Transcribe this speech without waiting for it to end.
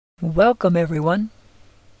Welcome, everyone.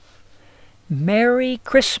 Merry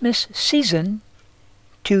Christmas season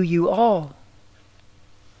to you all.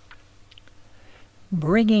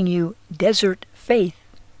 Bringing you Desert Faith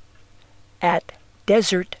at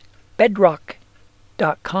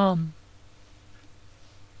DesertBedrock.com.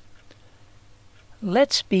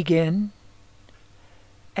 Let's begin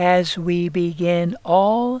as we begin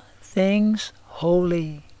all things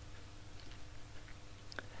holy.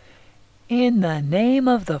 In the name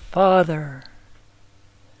of the Father,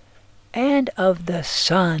 and of the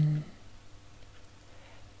Son,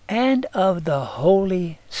 and of the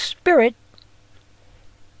Holy Spirit.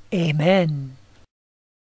 Amen.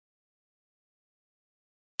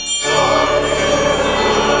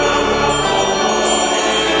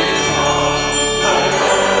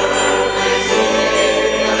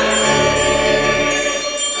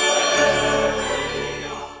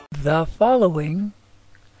 The following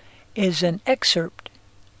is an excerpt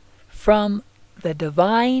from the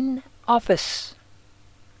Divine Office,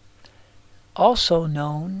 also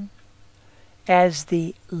known as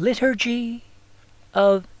the Liturgy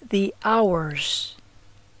of the Hours.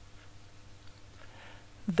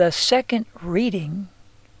 The second reading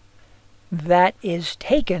that is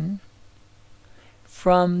taken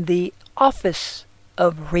from the Office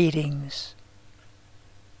of Readings,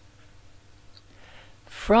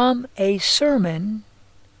 from a sermon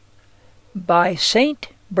by Saint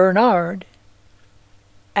Bernard,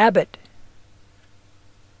 Abbot.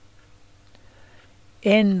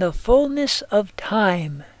 In the fullness of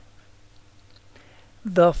time,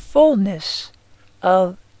 the fullness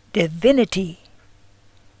of divinity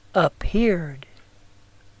appeared.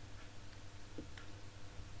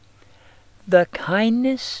 The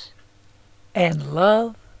kindness and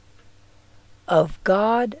love of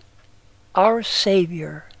God our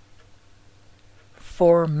Savior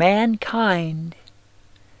for mankind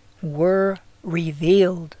were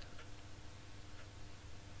revealed.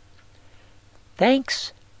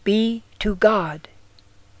 Thanks be to God,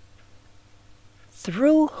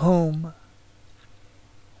 through whom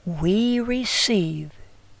we receive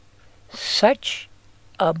such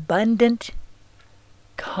abundant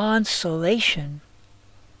consolation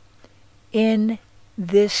in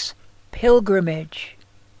this pilgrimage,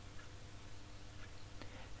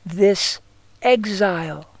 this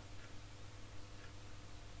exile,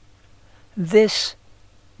 this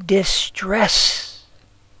distress.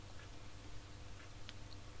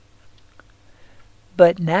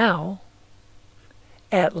 But now,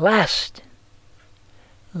 at last,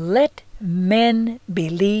 let men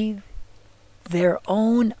believe their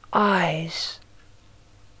own eyes,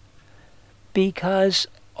 because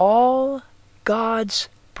all God's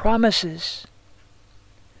promises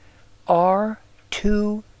are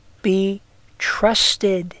to be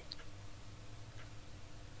trusted,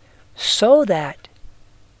 so that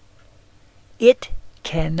it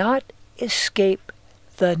cannot escape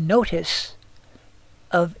the notice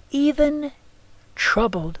of even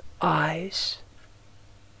troubled eyes.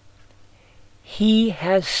 He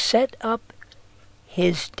has set up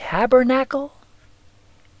his tabernacle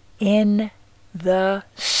in the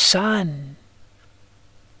sun.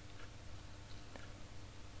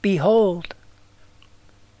 Behold,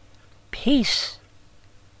 peace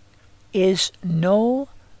is no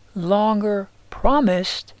longer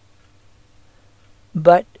promised,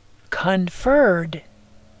 but conferred.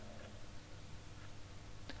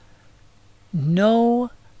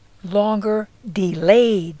 No longer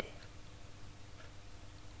delayed,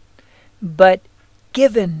 but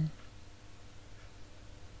given.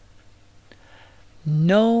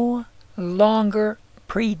 No longer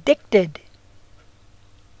predicted,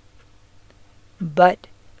 but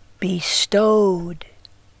bestowed.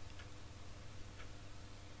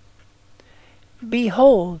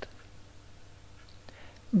 Behold,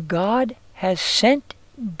 God has sent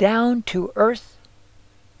down to earth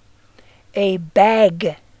a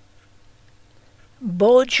bag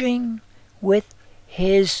bulging with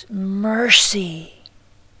his mercy.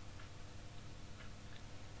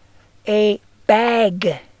 A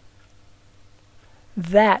bag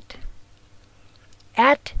that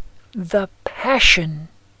at the Passion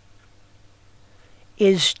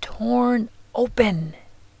is torn open,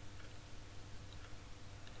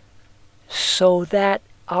 so that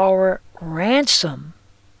our ransom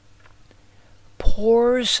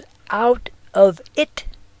pours out of it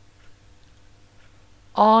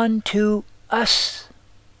onto us.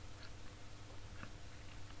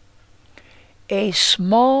 A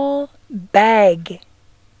small bag,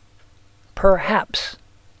 perhaps,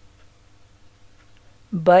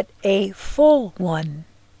 but a full one.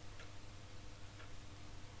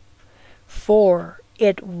 For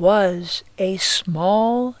it was a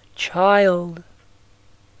small child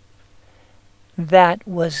that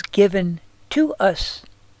was given to us,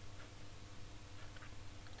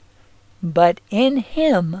 but in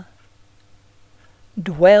him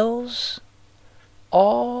dwells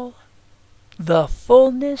all the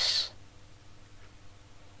fullness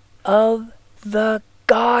of the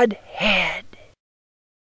Godhead.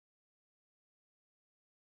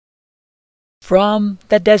 From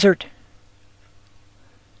the desert,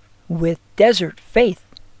 with desert faith,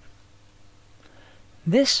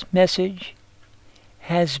 this message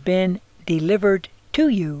has been delivered to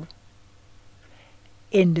you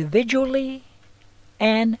individually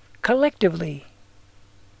and collectively.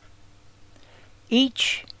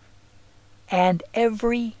 Each and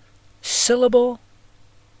every syllable,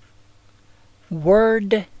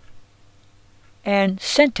 word, and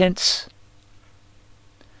sentence,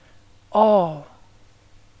 all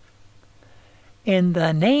in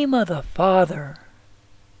the name of the Father,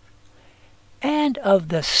 and of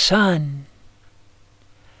the Son,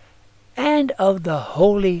 and of the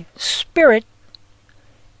Holy Spirit.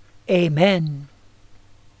 Amen.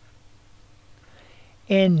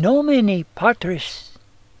 In nomine Patris,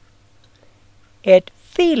 et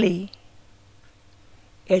Filii,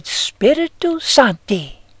 et Spiritus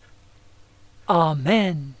Sancti.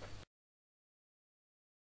 Amen.